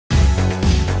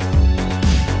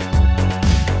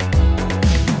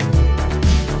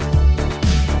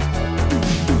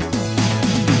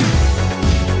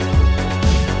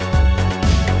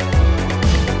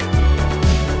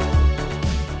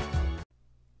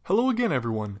Hello again,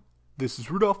 everyone. This is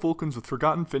Rudolph Wilkins with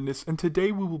Forgotten Fitness, and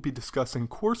today we will be discussing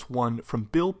Course 1 from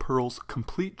Bill Pearl's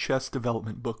Complete Chest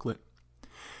Development booklet.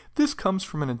 This comes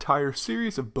from an entire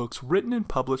series of books written and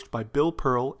published by Bill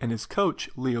Pearl and his coach,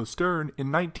 Leo Stern,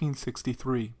 in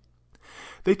 1963.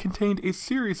 They contained a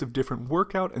series of different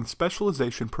workout and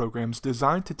specialization programs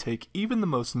designed to take even the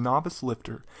most novice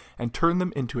lifter and turn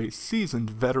them into a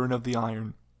seasoned veteran of the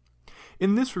iron.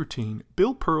 In this routine,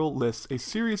 Bill Pearl lists a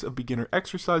series of beginner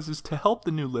exercises to help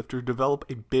the new lifter develop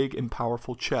a big and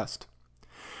powerful chest.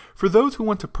 For those who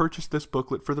want to purchase this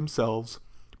booklet for themselves,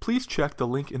 please check the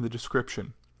link in the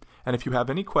description. And if you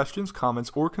have any questions, comments,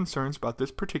 or concerns about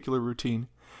this particular routine,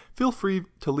 feel free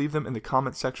to leave them in the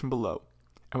comment section below.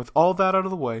 And with all that out of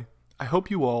the way, I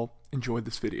hope you all enjoyed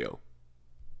this video.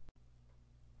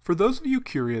 For those of you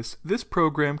curious, this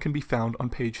program can be found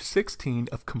on page 16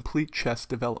 of Complete Chest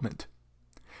Development.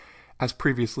 As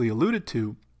previously alluded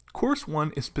to, Course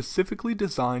 1 is specifically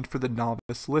designed for the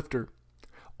novice lifter.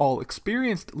 All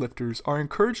experienced lifters are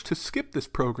encouraged to skip this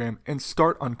program and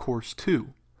start on Course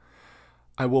 2.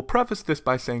 I will preface this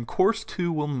by saying Course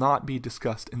 2 will not be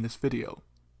discussed in this video.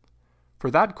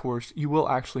 For that course, you will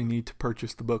actually need to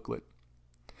purchase the booklet.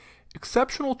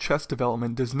 Exceptional chest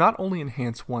development does not only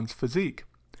enhance one's physique,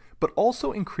 but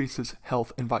also increases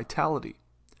health and vitality.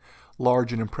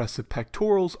 Large and impressive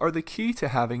pectorals are the key to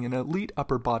having an elite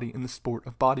upper body in the sport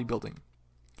of bodybuilding.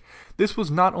 This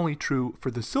was not only true for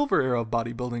the silver era of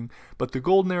bodybuilding, but the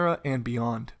golden era and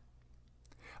beyond.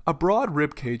 A broad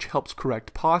rib cage helps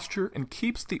correct posture and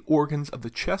keeps the organs of the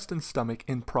chest and stomach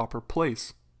in proper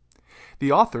place.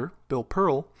 The author, Bill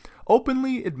Pearl,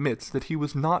 openly admits that he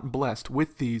was not blessed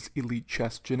with these elite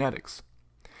chest genetics.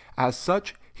 As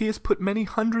such, he has put many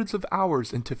hundreds of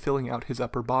hours into filling out his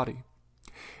upper body.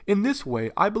 In this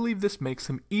way, I believe this makes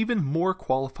him even more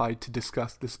qualified to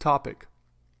discuss this topic.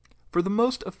 For the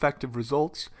most effective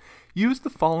results, use the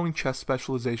following chest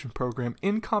specialization program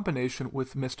in combination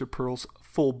with Mr. Pearl's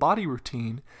full body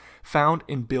routine found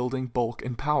in Building Bulk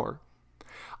and Power.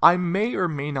 I may or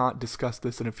may not discuss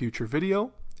this in a future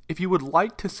video. If you would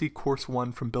like to see Course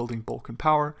 1 from Building Bulk and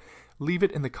Power, leave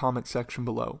it in the comment section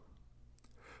below.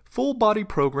 Full body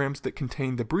programs that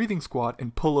contain the breathing squat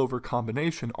and pullover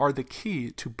combination are the key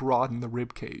to broaden the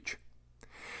rib cage.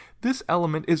 This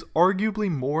element is arguably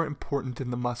more important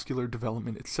than the muscular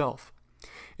development itself.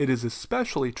 It is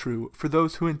especially true for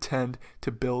those who intend to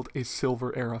build a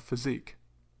silver era physique.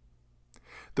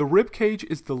 The rib cage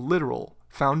is the literal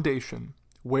foundation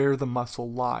where the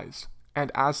muscle lies, and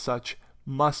as such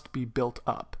must be built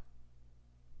up.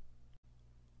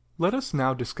 Let us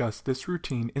now discuss this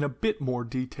routine in a bit more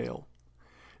detail.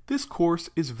 This course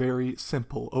is very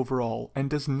simple overall and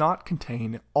does not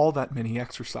contain all that many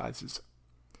exercises.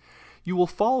 You will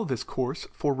follow this course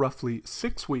for roughly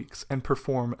 6 weeks and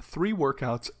perform 3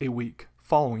 workouts a week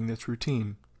following this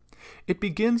routine. It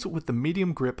begins with the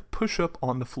medium grip push-up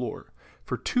on the floor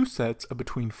for 2 sets of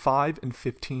between 5 and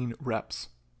 15 reps.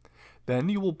 Then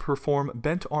you will perform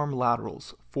bent arm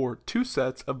laterals for 2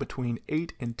 sets of between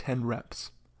 8 and 10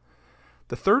 reps.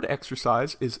 The third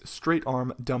exercise is straight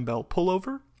arm dumbbell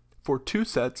pullover for 2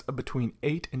 sets of between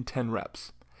 8 and 10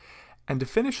 reps. And to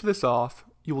finish this off,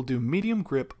 you will do medium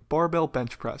grip barbell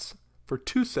bench press for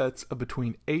 2 sets of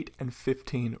between 8 and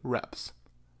 15 reps.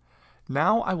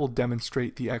 Now I will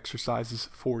demonstrate the exercises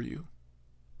for you.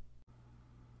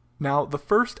 Now the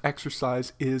first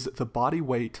exercise is the body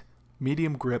weight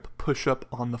medium grip push-up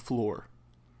on the floor.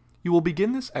 You will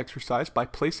begin this exercise by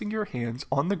placing your hands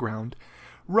on the ground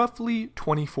roughly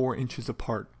 24 inches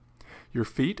apart. Your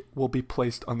feet will be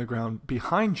placed on the ground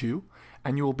behind you,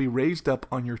 and you will be raised up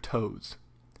on your toes.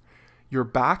 Your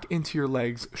back into your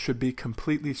legs should be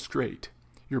completely straight.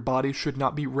 Your body should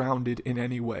not be rounded in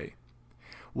any way.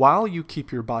 While you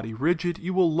keep your body rigid,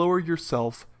 you will lower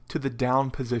yourself to the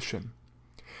down position.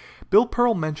 Bill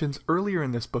Pearl mentions earlier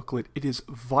in this booklet it is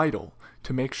vital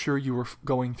to make sure you are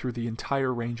going through the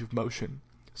entire range of motion.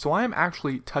 So I am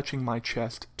actually touching my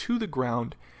chest to the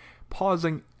ground,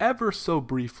 pausing ever so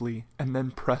briefly, and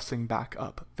then pressing back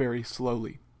up very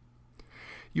slowly.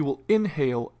 You will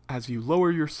inhale as you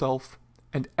lower yourself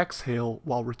and exhale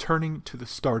while returning to the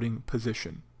starting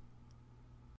position.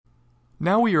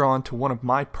 Now we are on to one of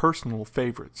my personal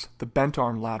favorites, the bent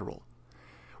arm lateral.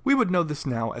 We would know this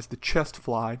now as the chest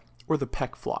fly or the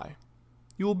pec fly.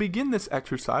 You will begin this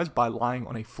exercise by lying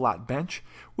on a flat bench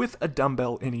with a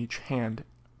dumbbell in each hand,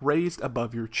 raised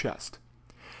above your chest.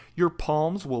 Your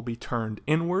palms will be turned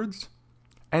inwards,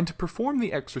 and to perform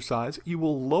the exercise, you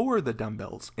will lower the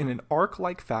dumbbells in an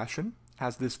arc-like fashion,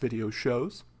 as this video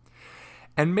shows,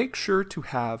 and make sure to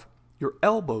have your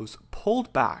elbows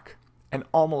pulled back and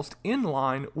almost in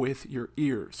line with your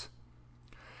ears.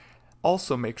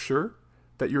 Also make sure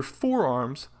that your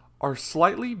forearms are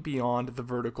slightly beyond the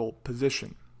vertical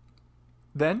position.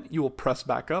 Then you will press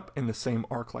back up in the same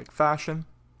arc-like fashion,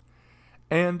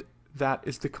 and that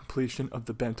is the completion of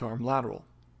the bent arm lateral.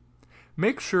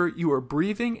 Make sure you are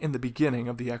breathing in the beginning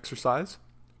of the exercise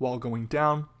while going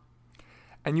down,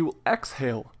 and you will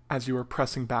exhale as you are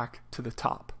pressing back to the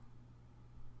top.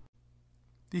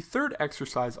 The third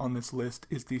exercise on this list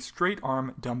is the straight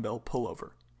arm dumbbell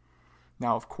pullover.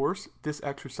 Now, of course, this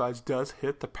exercise does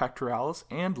hit the pectoralis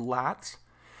and lats,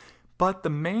 but the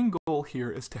main goal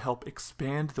here is to help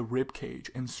expand the rib cage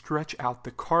and stretch out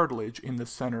the cartilage in the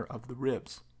center of the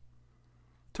ribs.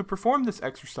 To perform this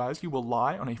exercise, you will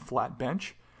lie on a flat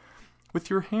bench with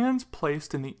your hands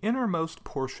placed in the innermost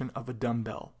portion of a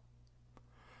dumbbell.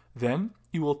 Then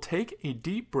you will take a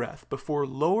deep breath before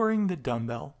lowering the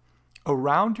dumbbell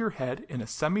around your head in a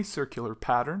semicircular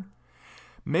pattern,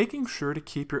 making sure to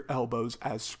keep your elbows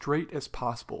as straight as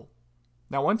possible.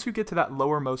 Now, once you get to that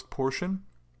lowermost portion,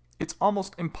 it's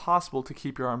almost impossible to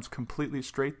keep your arms completely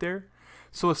straight there,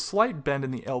 so a slight bend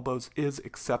in the elbows is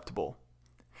acceptable.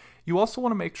 You also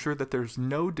want to make sure that there's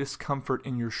no discomfort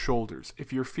in your shoulders.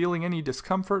 If you're feeling any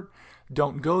discomfort,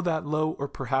 don't go that low or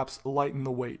perhaps lighten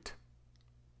the weight.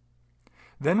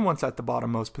 Then once at the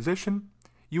bottommost position,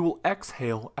 you will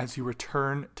exhale as you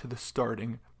return to the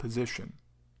starting position.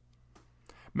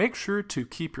 Make sure to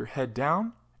keep your head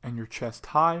down and your chest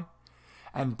high,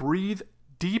 and breathe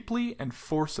deeply and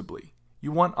forcibly.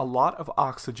 You want a lot of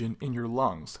oxygen in your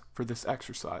lungs for this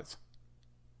exercise.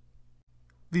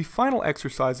 The final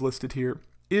exercise listed here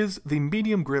is the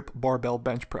medium grip barbell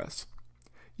bench press.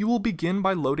 You will begin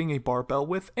by loading a barbell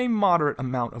with a moderate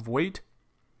amount of weight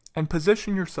and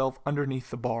position yourself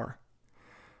underneath the bar.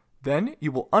 Then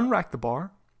you will unrack the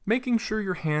bar, making sure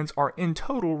your hands are in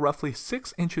total roughly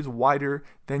 6 inches wider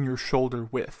than your shoulder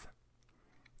width.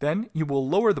 Then you will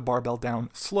lower the barbell down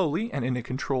slowly and in a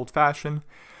controlled fashion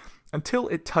until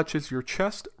it touches your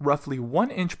chest roughly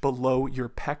 1 inch below your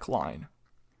pec line.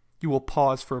 You will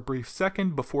pause for a brief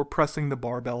second before pressing the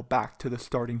barbell back to the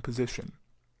starting position.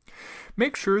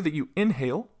 Make sure that you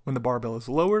inhale when the barbell is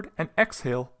lowered and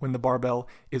exhale when the barbell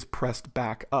is pressed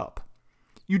back up.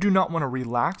 You do not want to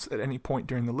relax at any point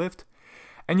during the lift,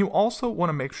 and you also want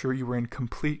to make sure you are in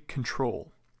complete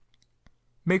control.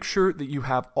 Make sure that you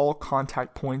have all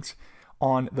contact points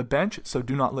on the bench, so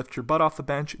do not lift your butt off the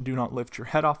bench, do not lift your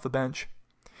head off the bench,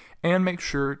 and make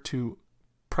sure to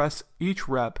press each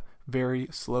rep very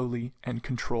slowly and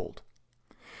controlled.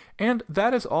 And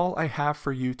that is all I have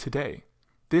for you today.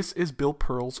 This is Bill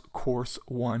Pearl's Course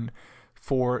 1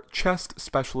 for chest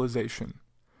specialization.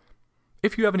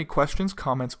 If you have any questions,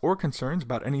 comments, or concerns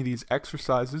about any of these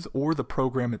exercises or the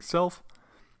program itself,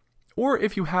 or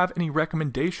if you have any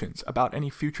recommendations about any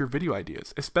future video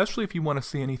ideas, especially if you want to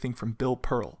see anything from Bill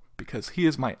Pearl, because he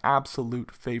is my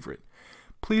absolute favorite,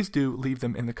 please do leave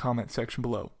them in the comment section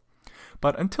below.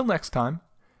 But until next time,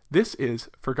 this is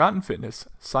Forgotten Fitness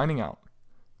signing out.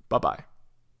 Bye-bye.